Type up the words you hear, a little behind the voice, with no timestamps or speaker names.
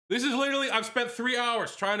This is literally, I've spent 3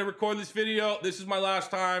 hours trying to record this video. This is my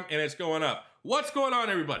last time and it's going up. What's going on,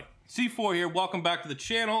 everybody? C4 here, welcome back to the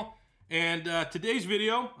channel. And today's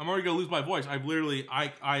video, I'm already gonna lose my voice. I've literally,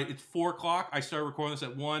 it's 4 o'clock. I started recording this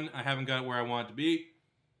at 1. I haven't got it where I want it to be.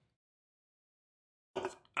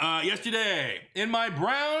 Yesterday, in my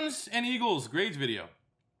Browns and Eagles grades video,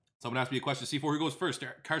 someone asked me a question, C4, who goes first,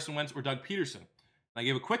 Carson Wentz or Doug Peterson? I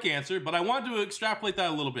gave a quick answer, but I wanted to extrapolate that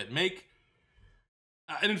a little bit, make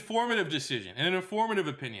an informative decision and an informative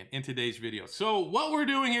opinion in today's video. So what we're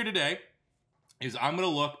doing here today is I'm going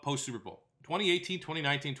to look post-Super Bowl, 2018,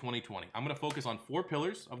 2019, 2020. I'm going to focus on 4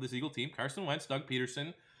 pillars of this Eagle team, Carson Wentz, Doug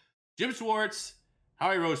Peterson, Jim Schwartz,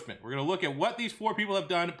 Howie Roseman. We're going to look at what these 4 people have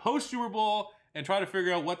done post-Super Bowl and try to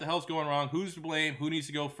figure out what the hell's going wrong, who's to blame, who needs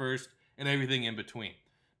to go first, and everything in between.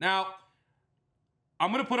 Now,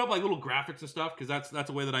 I'm going to put up like little graphics and stuff because that's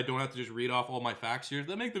a way that I don't have to just read off all my facts here.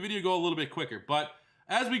 That make the video go a little bit quicker. But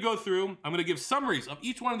as we go through, I'm going to give summaries of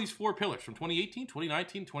each one of these 4 pillars from 2018,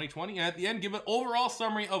 2019, 2020, and at the end, give an overall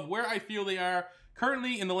summary of where I feel they are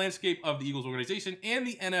currently in the landscape of the Eagles organization and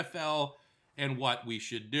the NFL and what we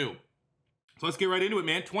should do. So let's get right into it,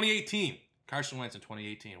 man. 2018, Carson Wentz in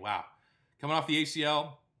 2018. Wow. Coming off the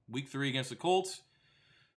ACL, week 3 against the Colts.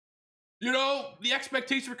 You know, the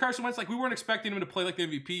expectation for Carson Wentz, like we weren't expecting him to play like the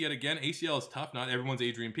MVP yet again. ACL is tough. Not everyone's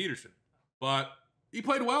Adrian Peterson. But he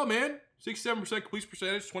played well, man. 67% completion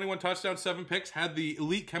percentage, 21 touchdowns, 7 picks. Had the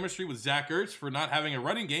elite chemistry with Zach Ertz for not having a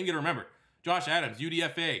running game. You got to remember, Josh Adams,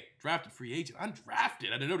 UDFA, drafted free agent,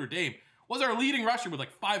 undrafted at Notre Dame, was our leading rusher with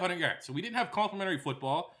like 500 yards. So we didn't have complimentary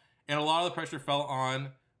football, and a lot of the pressure fell on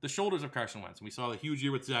the shoulders of Carson Wentz. And we saw a huge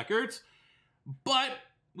year with Zach Ertz, but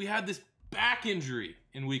we had this back injury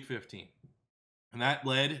in week 15. And that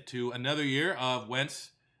led to another year of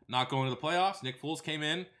Wentz not going to the playoffs. Nick Foles came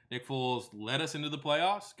in. Nick Foles led us into the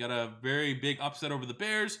playoffs, got a very big upset over the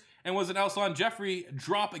Bears, and was an Alshon Jeffrey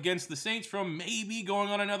drop against the Saints from maybe going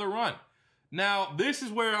on another run. Now, this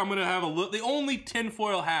is where I'm going to have a look. The only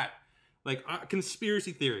tinfoil hat, like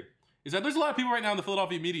conspiracy theory, is that there's a lot of people right now in the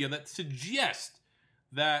Philadelphia media that suggest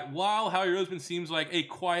that while Howie Roseman seems like a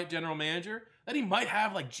quiet general manager, that he might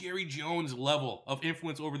have like Jerry Jones level of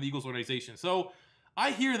influence over the Eagles organization. So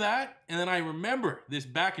I hear that, and then I remember this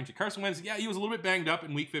back injury. Carson Wentz, yeah, he was a little bit banged up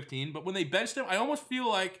in week 15, but when they benched him, I almost feel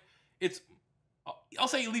like it's, I'll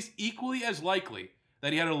say at least equally as likely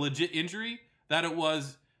that he had a legit injury, that it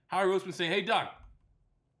was Howie Roseman saying, hey, Doug,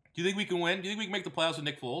 do you think we can win? Do you think we can make the playoffs with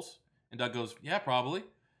Nick Foles? And Doug goes, yeah, probably.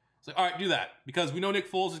 It's like, all right, do that, because we know Nick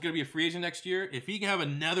Foles is going to be a free agent next year. If he can have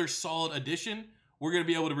another solid addition, we're going to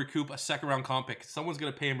be able to recoup a second-round comp pick. Someone's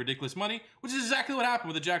going to pay him ridiculous money, which is exactly what happened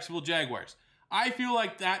with the Jacksonville Jaguars. I feel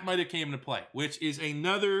like that might have came into play, which is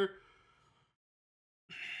another,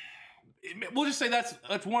 we'll just say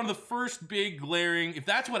that's one of the first big glaring, if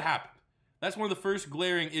that's what happened, that's one of the first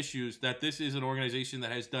glaring issues, that this is an organization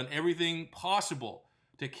that has done everything possible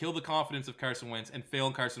to kill the confidence of Carson Wentz and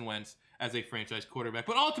fail Carson Wentz as a franchise quarterback.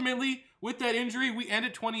 But ultimately, with that injury, we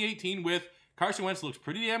ended 2018 with Carson Wentz looks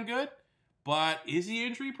pretty damn good, but is he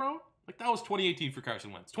injury prone? Like that was 2018 for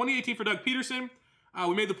Carson Wentz. 2018 for Doug Peterson.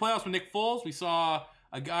 We made the playoffs with Nick Foles. We saw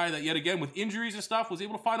a guy that, yet again, with injuries and stuff, was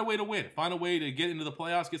able to find a way to win, find a way to get into the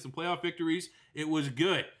playoffs, get some playoff victories. It was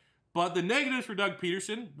good. But the negatives for Doug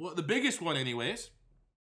Peterson, well, the biggest one anyways,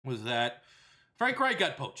 was that Frank Reich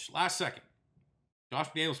got poached last second. Josh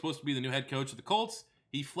McDaniels was supposed to be the new head coach of the Colts.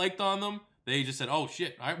 He flaked on them. They just said, oh,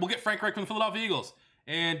 shit, all right, we'll get Frank Reich from the Philadelphia Eagles.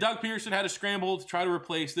 And Doug Peterson had to scramble to try to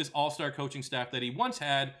replace this all-star coaching staff that he once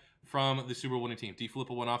had from the Super Bowl winning team. D.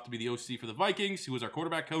 Filippo went off to be the OC for the Vikings. He was our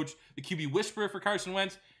quarterback coach, the QB whisperer for Carson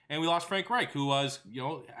Wentz. And we lost Frank Reich, who was, you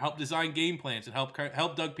know, helped design game plans and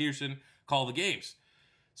help Doug Peterson call the games.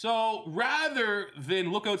 So rather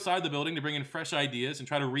than look outside the building to bring in fresh ideas and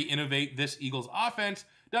try to re-innovate this Eagles offense,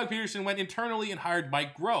 Doug Peterson went internally and hired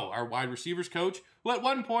Mike Groh, our wide receivers coach, who at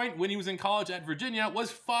one point, when he was in college at Virginia, was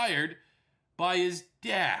fired by his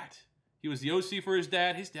dad. He was the OC for his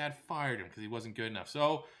dad. His dad fired him because he wasn't good enough.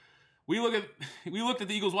 So we looked at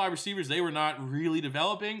the Eagles wide receivers. They were not really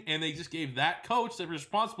developing, and they just gave that coach that was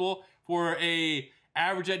responsible for a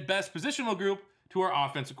average at best positional group to our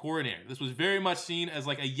offensive coordinator. This was very much seen as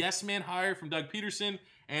like a yes man hire from Doug Peterson,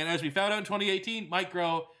 and as we found out in 2018, Mike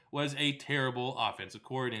Groh was a terrible offensive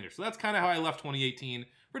coordinator. So that's kind of how I left 2018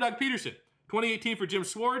 for Doug Peterson. 2018 for Jim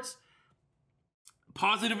Schwartz,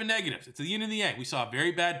 positive and negatives. It's the yin and the yang. We saw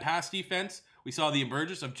very bad pass defense. We saw the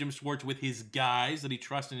emergence of Jim Schwartz with his guys that he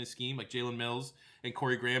trusts in his scheme, like Jalen Mills and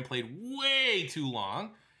Corey Graham played way too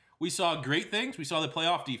long. We saw great things. We saw the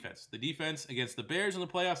playoff defense. The defense against the Bears in the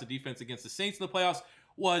playoffs, the defense against the Saints in the playoffs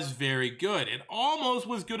was very good. It almost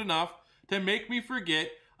was good enough to make me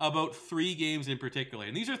forget about 3 games in particular.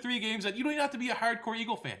 And these are 3 games that you don't even have to be a hardcore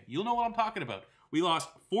Eagle fan. You'll know what I'm talking about. We lost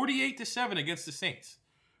 48-7 against the Saints.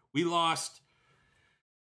 We lost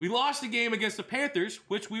a game against the Panthers,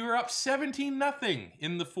 which we were up 17-0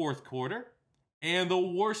 in the 4th quarter. And the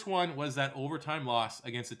worst one was that overtime loss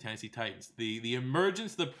against the Tennessee Titans. The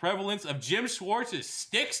emergence, the prevalence of Jim Schwartz's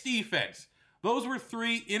sticks defense. Those were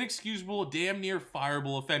 3 inexcusable, damn near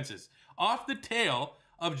fireable offenses. Off the tail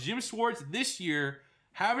of Jim Schwartz this year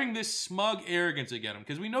having this smug arrogance against him.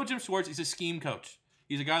 Because we know Jim Schwartz is a scheme coach.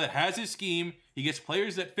 He's a guy that has his scheme. He gets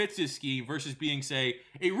players that fits his scheme versus being, say,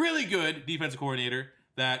 a really good defensive coordinator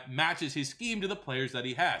that matches his scheme to the players that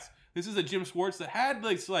he has. This is a Jim Schwartz that had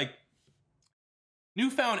this, like,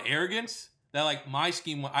 newfound arrogance that, like, my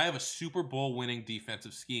scheme, I have a Super Bowl winning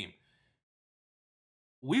defensive scheme.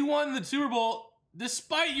 We won the Super Bowl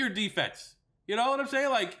despite your defense. You know what I'm saying?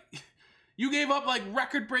 Like, you gave up, like,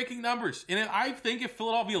 record-breaking numbers. And I think if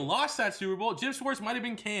Philadelphia lost that Super Bowl, Jim Schwartz might have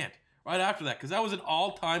been canned right after that because that was an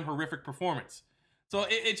all-time horrific performance. So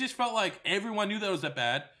it just felt like everyone knew that it was that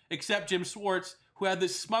bad except Jim Schwartz, who had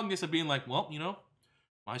this smugness of being like, well, you know,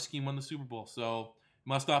 my scheme won the Super Bowl, so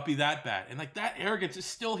must not be that bad. And, like, that arrogance is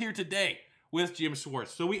still here today with Jim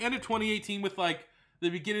Schwartz. So we ended 2018 with, like, the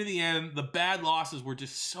beginning to the end. The bad losses were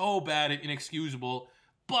just so bad and inexcusable.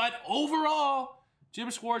 But overall, Jim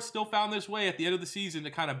Schwartz still found this way at the end of the season to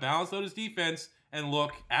kind of balance out his defense and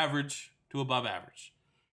look average to above average.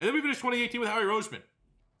 And then we finished 2018 with Howie Roseman.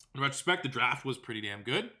 In retrospect, the draft was pretty damn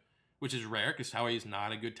good, which is rare because Howie is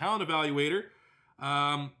not a good talent evaluator.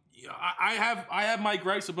 I have my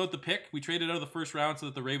gripes about the pick. We traded out of the first round so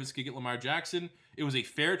that the Ravens could get Lamar Jackson. It was a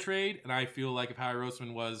fair trade, and I feel like if Howie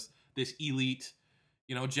Roseman was this elite,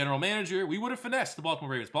 you know, general manager, we would have finessed the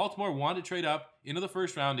Baltimore Ravens. Baltimore wanted to trade up into the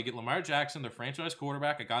first round to get Lamar Jackson, their franchise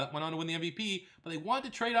quarterback, a guy that went on to win the MVP, but they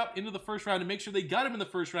wanted to trade up into the first round to make sure they got him in the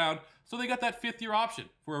first round, so they got that 5th-year option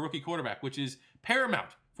for a rookie quarterback, which is paramount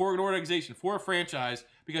for an organization, for a franchise,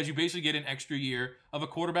 because you basically get an extra year of a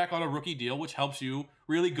quarterback on a rookie deal, which helps you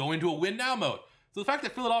really go into a win-now mode. So the fact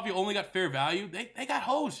that Philadelphia only got fair value, they got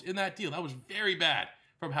hosed in that deal. That was very bad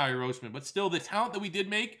from Howie Roseman. But still, the talent that we did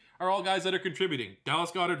make are all guys that are contributing.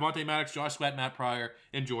 Dallas Goedert, Vontae Maddox, Josh Sweat, Matt Pryor,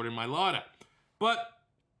 and Jordan Mailata. But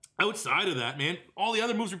outside of that, man, all the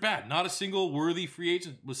other moves were bad. Not a single worthy free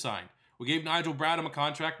agent was signed. We gave Nigel Bradham a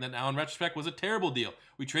contract that now in retrospect was a terrible deal.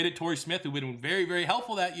 We traded Torrey Smith, who had been very, very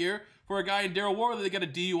helpful that year, for a guy in Darryl Worley that got a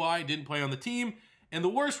DUI, didn't play on the team. And the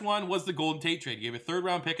worst one was the Golden Tate trade. He gave a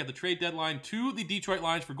 3rd-round pick at the trade deadline to the Detroit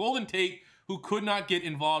Lions for Golden Tate, who could not get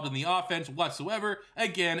involved in the offense whatsoever.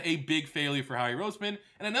 Again, a big failure for Howie Roseman,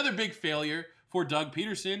 and another big failure for Doug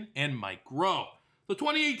Peterson and Mike Groh. So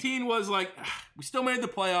 2018 was like, we still made the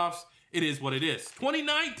playoffs. It is what it is.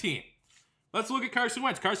 2019. Let's look at Carson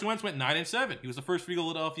Wentz. Carson Wentz went 9-7. He was the first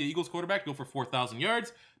Philadelphia Eagles quarterback to go for 4,000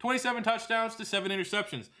 yards, 27 touchdowns to 7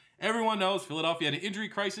 interceptions. Everyone knows Philadelphia had an injury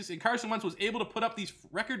crisis, and Carson Wentz was able to put up these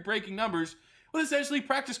record-breaking numbers with essentially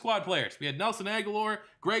practice squad players. We had Nelson Aguilar,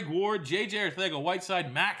 Greg Ward, J.J.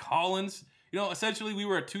 Arcega-Whiteside, Mac Hollins. You know, essentially we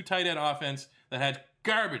were a 2 tight end offense that had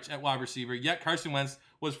garbage at wide receiver, yet Carson Wentz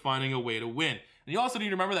was finding a way to win. And you also need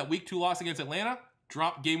to remember that Week 2 loss against Atlanta,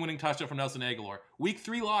 dropped game-winning touchdown from Nelson Aguilar. Week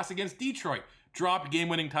 3 loss against Detroit, dropped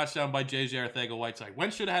game-winning touchdown by J.J. Arcega-Whiteside.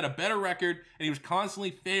 Wentz should have had a better record, and he was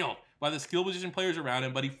constantly failed by the skill position players around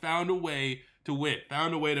him, but he found a way to win,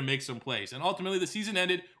 found a way to make some plays. And ultimately, the season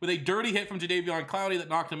ended with a dirty hit from Jadeveon Clowney that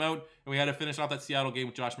knocked him out, and we had to finish off that Seattle game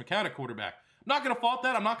with Josh McCown at quarterback. I'm not going to fault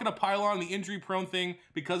that. I'm not going to pile on the injury-prone thing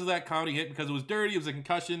because of that Clowney hit, because it was dirty, it was a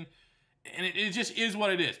concussion, and it just is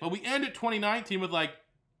what it is. But we ended 2019 with, like,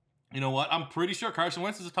 you know what? I'm pretty sure Carson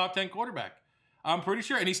Wentz is a top 10 quarterback. I'm pretty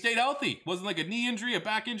sure. And he stayed healthy. It wasn't like a knee injury, a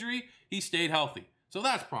back injury. He stayed healthy. So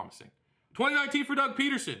that's promising. 2019 for Doug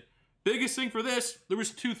Peterson. Biggest thing for this, there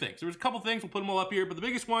was 2 things. There was a couple things. We'll put them all up here. But the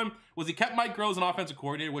biggest one was he kept Mike Groh as an offensive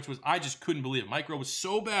coordinator, which was, I just couldn't believe it. Mike Groh was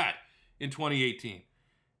so bad in 2018.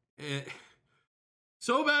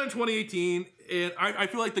 So bad in 2018. And I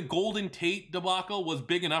feel like the Golden Tate debacle was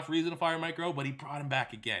big enough reason to fire Mike Groh, but he brought him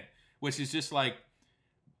back again, which is just like,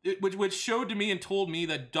 which showed to me and told me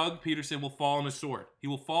that Doug Peterson will fall on his sword. He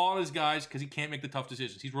will fall on his guys because he can't make the tough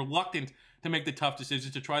decisions. He's reluctant to make the tough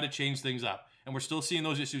decisions to try to change things up. And we're still seeing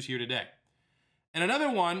those issues here today. And another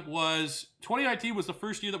one was 2019 was the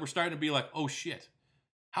first year that we're starting to be like, oh shit,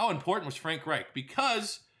 how important was Frank Reich?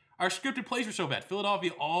 Because our scripted plays were so bad.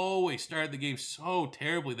 Philadelphia always started the game so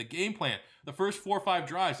terribly. The game plan, the first 4 or 5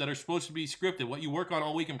 drives that are supposed to be scripted, what you work on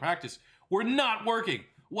all week in practice, were not working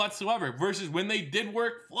whatsoever, versus when they did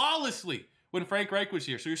work flawlessly when Frank Reich was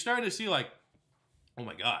here. So you're starting to see like, oh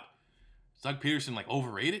my God, Is Doug Peterson like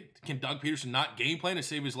overrated? Can Doug Peterson not game plan to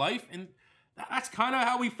save his life? And that's kind of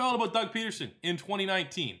how we felt about Doug Peterson in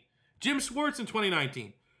 2019. Jim Schwartz in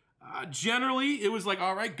 2019. Generally, it was like,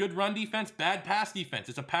 all right, good run defense, bad pass defense.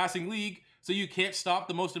 It's a passing league, so you can't stop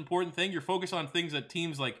the most important thing. You're focused on things that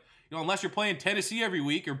teams like, unless you're playing Tennessee every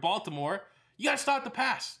week or Baltimore, you got to stop the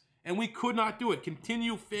pass. And we could not do it.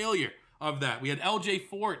 Continual failure of that. We had LJ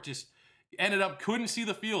Fort just ended up, couldn't see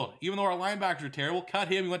the field. Even though our linebackers were terrible, cut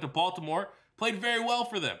him. He went to Baltimore, played very well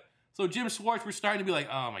for them. So Jim Schwartz, we're starting to be like,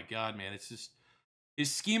 oh my God, man, it's just, his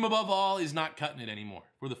scheme above all is not cutting it anymore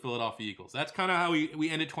for the Philadelphia Eagles. That's kind of how we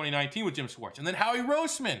ended 2019 with Jim Schwartz. And then Howie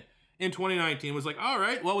Roseman in 2019 was like, all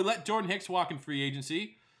right, well, we let Jordan Hicks walk in free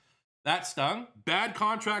agency. That stung. Bad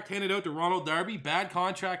contract handed out to Ronald Darby. Bad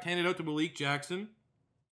contract handed out to Malik Jackson.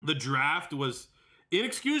 The draft was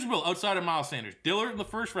inexcusable outside of Miles Sanders. Dillard in the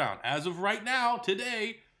first round. As of right now,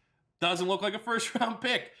 today, doesn't look like a first-round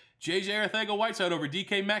pick. J.J. Arcega-Whiteside over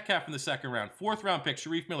DK Metcalf in the second round. Fourth-round pick,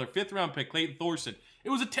 Sharif Miller. Fifth-round pick, Clayton Thorson. It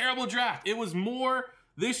was a terrible draft. It was more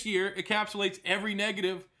this year encapsulates every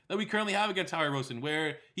negative that we currently have against Howie Roseman,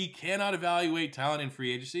 where he cannot evaluate talent in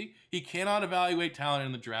free agency. He cannot evaluate talent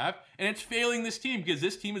in the draft. And it's failing this team because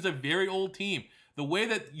this team is a very old team. The way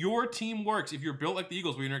that your team works, if you're built like the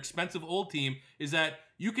Eagles, where you're an expensive old team, is that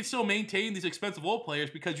you can still maintain these expensive old players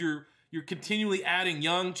because you're continually adding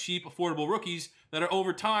young, cheap, affordable rookies that are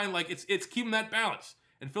over time, like it's keeping that balance.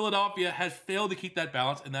 And Philadelphia has failed to keep that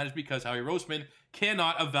balance, and that is because Howie Roseman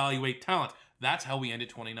cannot evaluate talent. That's how we ended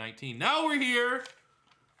 2019. Now we're here,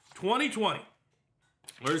 2020.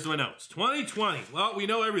 Where's my notes? 2020. Well, we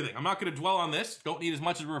know everything. I'm not going to dwell on this. Don't need as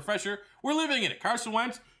much as a refresher. We're living in it. Carson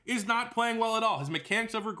Wentz is not playing well at all. His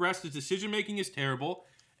mechanics have regressed. His decision-making is terrible.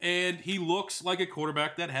 And he looks like a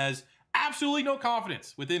quarterback that has absolutely no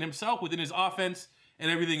confidence within himself, within his offense,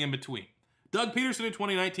 and everything in between. Doug Peterson in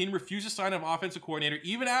 2019 refused to sign an offensive coordinator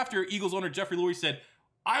even after Eagles owner Jeffrey Lurie said,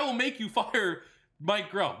 I will make you fire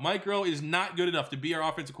Mike Groh. Mike Groh is not good enough to be our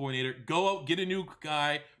offensive coordinator. Go out, get a new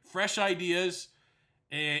guy, fresh ideas,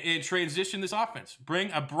 and transition this offense.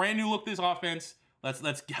 Bring a brand new look to this offense.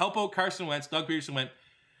 Let's help out Carson Wentz. Doug Peterson went,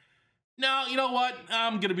 no, you know what?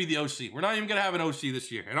 I'm going to be the OC. We're not even going to have an OC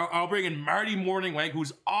this year. And I'll bring in Marty Morningweg,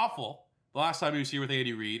 who's awful the last time he was here with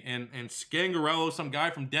Andy Reid, and Scangarello, some guy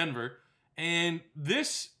from Denver. And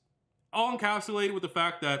this all encapsulated with the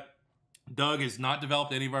fact that Doug has not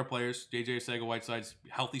developed any of our players. J.J. Arcega-Whiteside's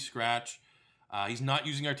healthy scratch. He's not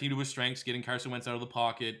using our team to his strengths, getting Carson Wentz out of the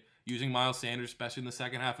pocket, using Miles Sanders, especially in the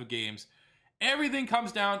second half of games. Everything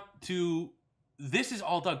comes down to this is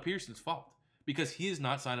all Doug Peterson's fault because he has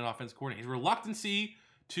not signed an offensive coordinator. His reluctancy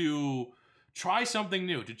to try something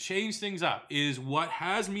new, to change things up, is what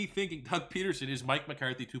has me thinking Doug Peterson is Mike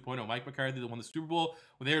McCarthy 2.0. Mike McCarthy that won the Super Bowl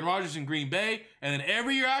with Aaron Rodgers in Green Bay, and then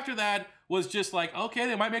every year after that was just like, okay,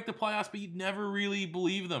 they might make the playoffs, but you'd never really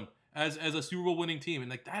believe them as a Super Bowl winning team.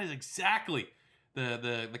 And like that is exactly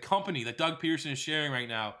the company that Doug Peterson is sharing right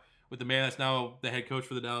now with the man that's now the head coach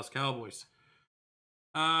for the Dallas Cowboys.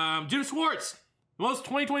 Jim Schwartz. The most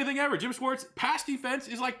 2020 thing ever. Jim Schwartz, pass defense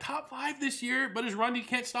is like top 5 this year, but his run, he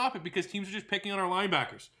can't stop it because teams are just picking on our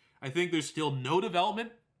linebackers. I think there's still no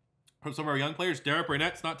development from some of our young players. Derek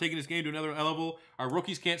Burnett's not taking his game to another level. Our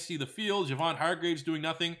rookies can't see the field. Javon Hargrave's doing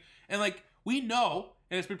nothing. And like, we know,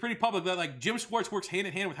 and it's been pretty public, that like Jim Schwartz works hand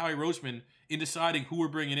in hand with Howie Roseman in deciding who we're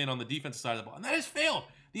bringing in on the defensive side of the ball. And that has failed.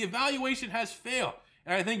 The evaluation has failed.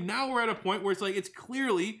 And I think now we're at a point where it's like, it's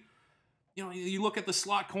clearly, you look at the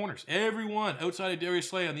slot corners. Everyone outside of Darius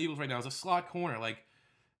Slay on the Eagles right now is a slot corner. Like,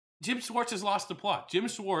 Jim Schwartz has lost the plot. Jim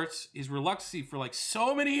Schwartz, his reluctancy for like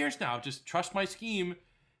so many years now, just trust my scheme.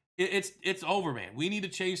 It's over, man. We need to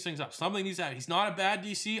change things up. Something needs to happen. He's not a bad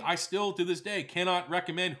DC. I still, to this day, cannot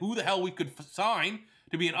recommend who the hell we could sign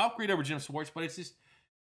to be an upgrade over Jim Schwartz, but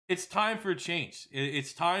it's time for a change.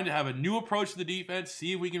 It's time to have a new approach to the defense,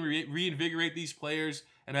 see if we can reinvigorate these players,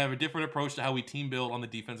 and have a different approach to how we team build on the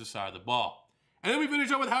defensive side of the ball. And then we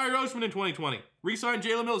finish up with Howie Roseman in 2020. Re-signed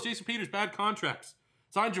Jalen Mills, Jason Peters, bad contracts.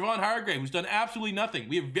 Signed Javon Hargrave, who's done absolutely nothing.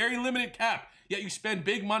 We have very limited cap, yet you spend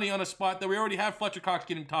big money on a spot that we already have Fletcher Cox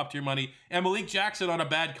getting top-tier money, and Malik Jackson on a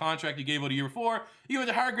bad contract you gave out a year before. You went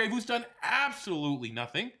to Hargrave, who's done absolutely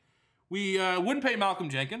nothing. We wouldn't pay Malcolm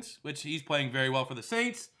Jenkins, which he's playing very well for the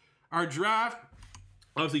Saints. Our draft,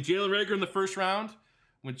 obviously Jalen Reagor in the first round.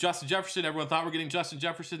 With Justin Jefferson, everyone thought we're getting Justin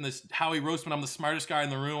Jefferson. This Howie Roseman, I'm the smartest guy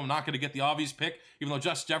in the room. I'm not going to get the obvious pick, even though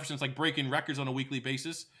Justin Jefferson's like breaking records on a weekly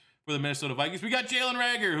basis for the Minnesota Vikings. We got Jalen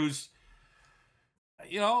Reagor, who's,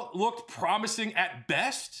 looked promising at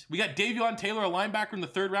best. We got Davion Taylor, a linebacker in the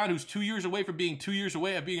third round, who's 2 years away from being 2 years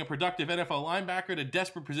away of being a productive NFL linebacker at a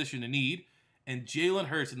desperate position of need. and Jalen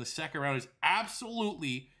Hurts in the second round is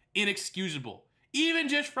absolutely inexcusable. Even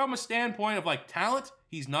just from a standpoint of like talent,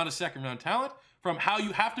 he's not a second round talent. From how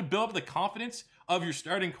you have to build up the confidence of your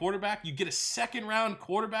starting quarterback, you get a second round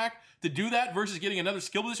quarterback to do that versus getting another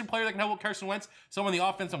skill position player that can help out Carson Wentz, someone on the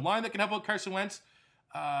offensive line that can help out Carson Wentz,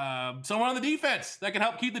 someone on the defense that can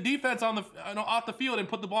help keep the defense on the off the field and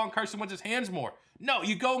put the ball in Carson Wentz's hands more. No,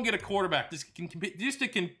 you go and get a quarterback just to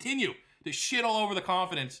continue to shit all over the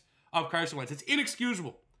confidence of Carson Wentz. It's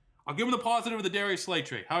inexcusable. I'll give him the positive of the Darius Slay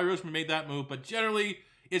trade. Howie Roseman made that move, but generally,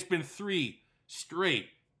 it's been 3 straight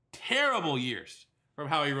terrible years from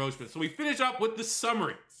Howie Roseman. So we finish up with the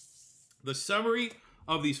summary. The summary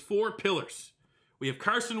of these 4 pillars. We have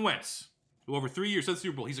Carson Wentz, who over 3 years since the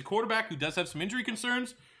Super Bowl, he's a quarterback who does have some injury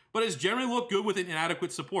concerns, but has generally looked good with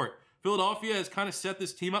inadequate support. Philadelphia has kind of set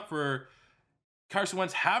this team up for Carson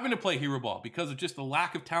Wentz having to play hero ball because of just the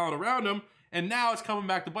lack of talent around him. And now it's coming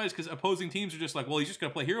back to bite us because opposing teams are just like, well, he's just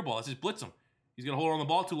going to play hero ball. Let's just blitz him. He's going to hold on the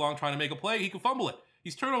ball too long trying to make a play. He can fumble it.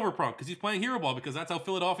 He's turnover prone because he's playing hero ball because that's how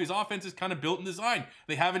Philadelphia's offense is kind of built and designed.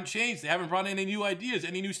 They haven't changed. They haven't brought in any new ideas,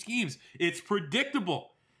 any new schemes. It's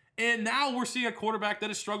predictable. And now we're seeing a quarterback that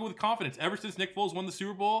has struggled with confidence. Ever since Nick Foles won the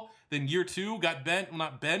Super Bowl, then year 2 got bent, well,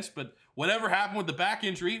 not benched, but whatever happened with the back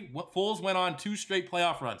injury, Foles went on 2 straight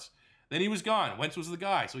playoff runs. Then he was gone. Wentz was the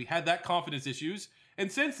guy. So he had that confidence issues.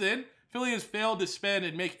 And since then, Philly has failed to spend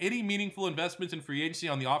and make any meaningful investments in free agency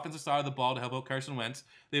on the offensive side of the ball to help out Carson Wentz.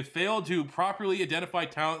 They've failed to properly identify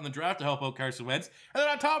talent in the draft to help out Carson Wentz. And then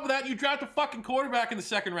on top of that, you draft a fucking quarterback in the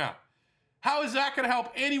second round. How is that going to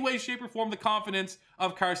help any way, shape, or form the confidence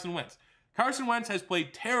of Carson Wentz? Carson Wentz has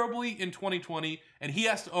played terribly in 2020, and he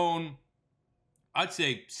has to own, I'd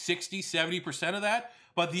say, 60, 70% of that.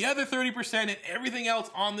 But the other 30% and everything else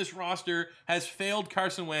on this roster has failed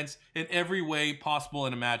Carson Wentz in every way possible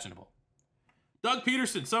and imaginable. Doug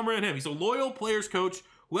Peterson, summary on him. He's a loyal players coach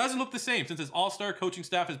who hasn't looked the same since his all-star coaching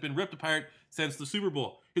staff has been ripped apart since the Super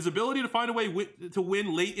Bowl. His ability to find a way to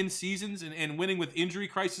win late in seasons and winning with injury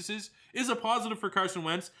crises is a positive for Carson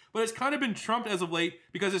Wentz, but it's kind of been trumped as of late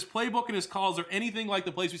because his playbook and his calls are anything like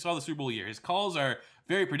the plays we saw the Super Bowl year. His calls are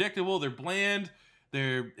very predictable. They're bland.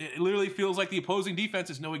 It literally feels like the opposing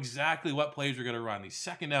defenses know exactly what plays are going to run. These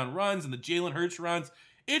second down runs and the Jalen Hurts runs.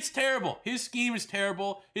 It's terrible. His scheme is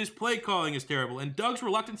terrible. His play calling is terrible. And Doug's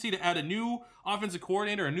reluctancy to add a new offensive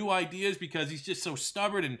coordinator or new ideas because he's just so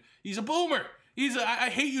stubborn and he's a boomer. I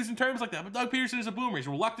hate using terms like that, but Doug Peterson is a boomer. He's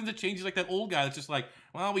reluctant to change. He's like that old guy that's just like,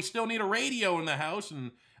 well, we still need a radio in the house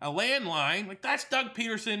and a landline. Like, that's Doug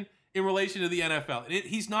Peterson in relation to the NFL.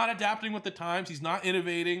 He's not adapting with the times. He's not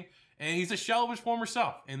innovating. And he's a shell of his former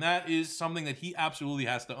self. And that is something that he absolutely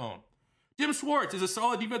has to own. Jim Schwartz is a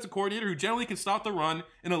solid defensive coordinator who generally can stop the run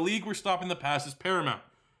in a league where stopping the pass is paramount.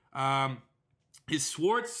 His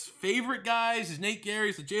Schwartz favorite guys, his Nate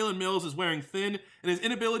Garys, the Jalen Mills, is wearing thin, and his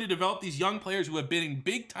inability to develop these young players who have been in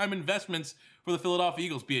big-time investments for the Philadelphia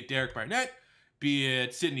Eagles, be it Derek Barnett, be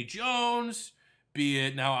it Sidney Jones, be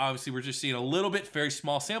it, now obviously we're just seeing a little bit, very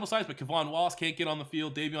small sample size, but Kevon Wallace can't get on the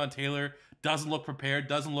field, Davion Taylor doesn't look prepared,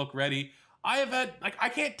 doesn't look ready. I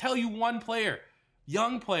can't tell you one player,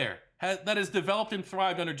 young player, that has developed and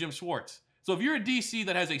thrived under Jim Schwartz. So if you're a DC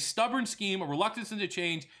that has a stubborn scheme, a reluctance to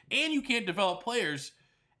change, and you can't develop players,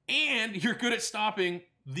 and you're good at stopping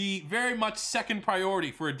the very much second priority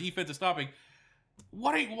for a defensive stopping,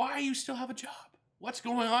 why do you still have a job? What's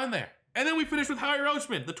going on there? And then we finish with Howie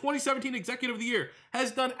Roseman, the 2017 Executive of the Year, has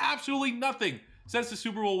done absolutely nothing since the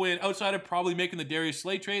Super Bowl win outside of probably making the Darius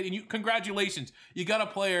Slay trade. And congratulations, you got a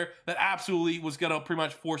player that absolutely was going to pretty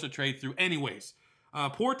much force a trade through anyways.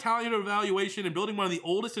 Poor talent evaluation and building one of the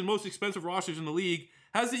oldest and most expensive rosters in the league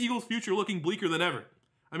has the Eagles' future looking bleaker than ever.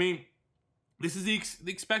 I mean, this is the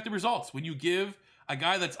expected results when you give a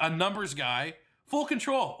guy that's a numbers guy full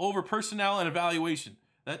control over personnel and evaluation.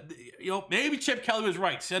 Maybe Chip Kelly was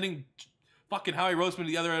right, sending fucking Howie Roseman to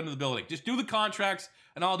the other end of the building. Just do the contracts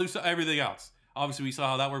and I'll do everything else. Obviously, we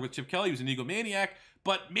saw how that worked with Chip Kelly. He was an egomaniac,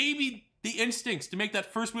 but maybe the instincts to make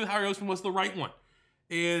that first move with Howie Roseman was the right one.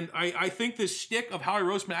 And I think this shtick of Howie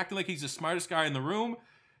Roseman acting like he's the smartest guy in the room,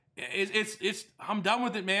 I'm done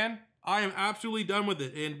with it, man. I am absolutely done with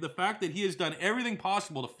it. And the fact that he has done everything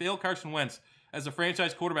possible to fail Carson Wentz as a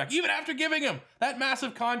franchise quarterback, even after giving him that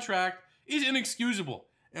massive contract, is inexcusable.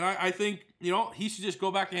 And I think, he should just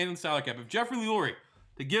go back to handling the salary cap. If Jeffrey Lurie,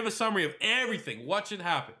 to give a summary of everything, what should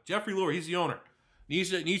happen, Jeffrey Lurie, he's the owner, needs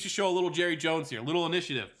to show a little Jerry Jones here, a little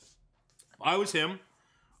initiative. If I was him,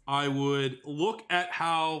 I would look at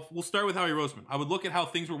we'll start with Howie Roseman. I would look at how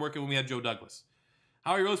things were working when we had Joe Douglas.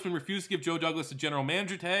 Howie Roseman refused to give Joe Douglas the general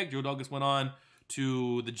manager tag. Joe Douglas went on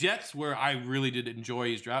to the Jets, where I really did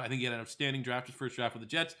enjoy his draft. I think he had an outstanding draft, his first draft with the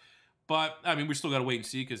Jets. But I mean, we still got to wait and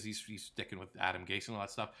see because he's sticking with Adam Gase and all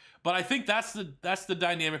that stuff. But I think that's the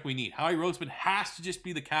dynamic we need. Howie Roseman has to just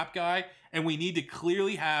be the cap guy, and we need to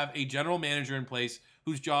clearly have a general manager in place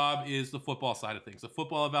whose job is the football side of things, the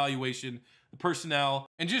football evaluation, the personnel,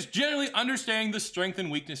 and just generally understanding the strengths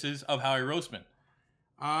and weaknesses of Howie Roseman.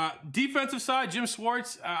 Defensive side, Jim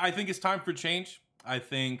Schwartz, I think it's time for change. I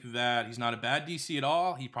think that he's not a bad DC at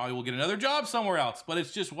all. He probably will get another job somewhere else, but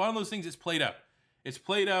it's just one of those things that's played out. It's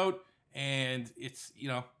played out, and it's, you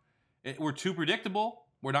know, we're too predictable.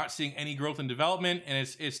 We're not seeing any growth and development, and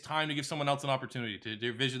it's time to give someone else an opportunity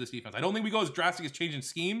to vision this defense. I don't think we go as drastic as changing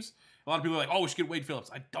schemes. A lot of people are like, oh, we should get Wade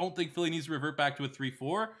Phillips. I don't think Philly needs to revert back to a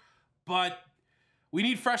 3-4, but we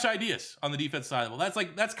need fresh ideas on the defense side. Well,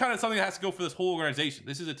 that's kind of something that has to go for this whole organization.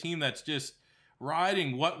 This is a team that's just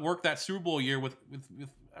riding what worked that Super Bowl year with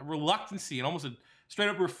a reluctancy and almost a straight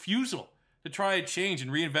up refusal to try and change and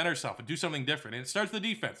reinvent ourselves and do something different. And it starts with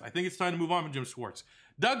the defense. I think it's time to move on from Jim Schwartz.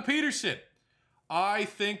 Doug Peterson. I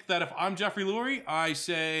think that if I'm Jeffrey Lurie, I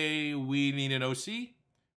say we need an OC.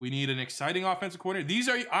 We need an exciting offensive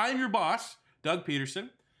coordinator. I'm your boss, Doug Peterson.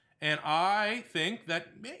 And I think that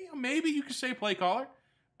maybe you could say play caller,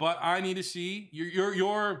 but I need to see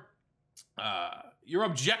your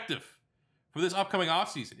objective for this upcoming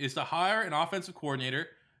offseason is to hire an offensive coordinator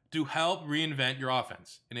to help reinvent your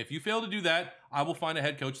offense. And if you fail to do that, I will find a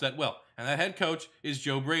head coach that will. And that head coach is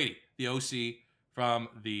Joe Brady, the OC from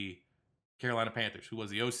the Carolina Panthers, who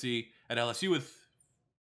was the OC at LSU with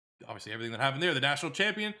obviously everything that happened there, the national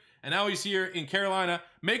champion. And now he's here in Carolina,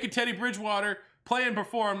 making Teddy Bridgewater play and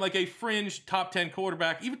perform like a fringe top 10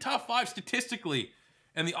 quarterback, even top 5 statistically.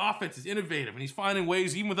 And the offense is innovative, and he's finding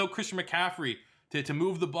ways, even without Christian McCaffrey, to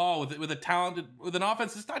move the ball with an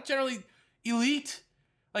offense that's not generally elite.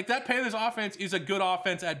 Like, that Panthers offense is a good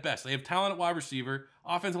offense at best. They have talent at wide receiver.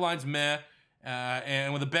 Offensive line's meh.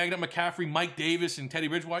 And with a banged up McCaffrey, Mike Davis, and Teddy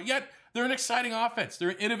Bridgewater, yet they're an exciting offense. They're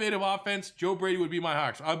an innovative offense. Joe Brady would be my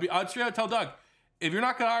hire. So I'd straight out tell Doug, if you're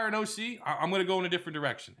not going to hire an OC, I'm going to go in a different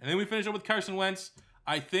direction. And then we finish up with Carson Wentz.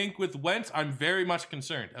 I think with Wentz, I'm very much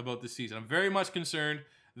concerned about this season. I'm very much concerned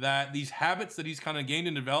that these habits that he's kind of gained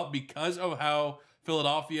and developed because of how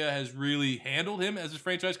Philadelphia has really handled him as his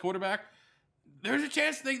franchise quarterback, there's a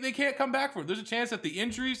chance they can't come back from it. There's a chance that the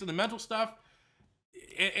injuries and the mental stuff,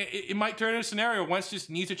 it might turn into a scenario where Wentz just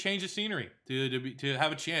needs to change the scenery to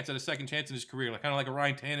have a chance at a second chance in his career, kind of like a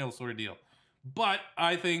Ryan Tannehill sort of deal. But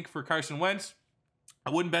I think for Carson Wentz, I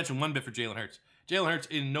wouldn't bench him one bit for Jalen Hurts. Jalen Hurts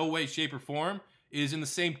in no way, shape, or form is in the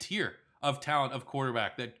same tier of talent of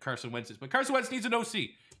quarterback that Carson Wentz is. But Carson Wentz needs an OC.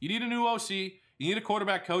 You need a new OC. You need a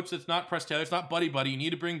quarterback coach that's not Press Taylor. It's not buddy-buddy. You need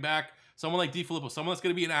to bring back someone like DeFilippo, someone that's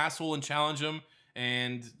going to be an asshole and challenge him.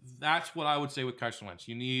 And that's what I would say with Carson Wentz.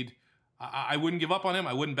 You need... I wouldn't give up on him.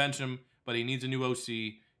 I wouldn't bench him. But he needs a new OC.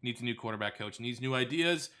 He needs a new quarterback coach. He needs new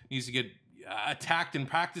ideas. He needs to get attacked and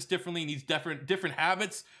practice differently. He needs different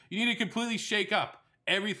habits. You need to completely shake up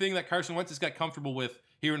everything that Carson Wentz has got comfortable with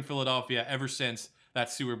here in Philadelphia ever since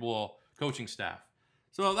that Super Bowl coaching staff.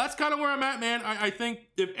 So that's kind of where I'm at, man. I think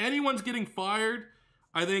if anyone's getting fired,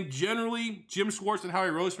 I think generally Jim Schwartz and Howie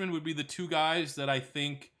Roseman would be the two guys that I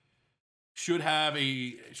think should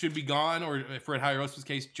be gone, or for Howie Roseman's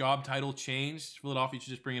case, job title changed. Philadelphia should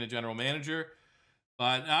just bring in a general manager.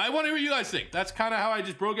 But I want to hear what you guys think. That's kind of how I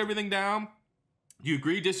just broke everything down. Do you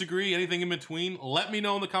agree, disagree, anything in between? Let me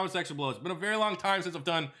know in the comment section below. It's been a very long time since I've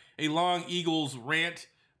done a long Eagles rant,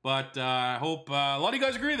 but I hope a lot of you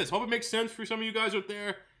guys agree with this. Hope it makes sense for some of you guys out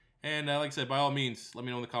there. And like I said, by all means, let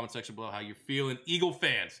me know in the comment section below how you're feeling, Eagle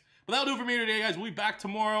fans. But that'll do it for me today, guys. We'll be back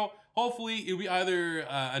tomorrow. Hopefully, it'll be either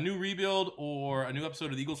a new rebuild or a new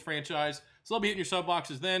episode of the Eagles franchise. So I'll be hitting your sub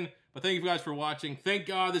boxes then. But thank you guys for watching. Thank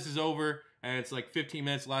God this is over. And it's like 15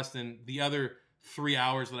 minutes less than the other 3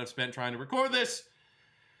 hours that I've spent trying to record this.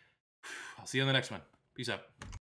 I'll see you on the next one. Peace out.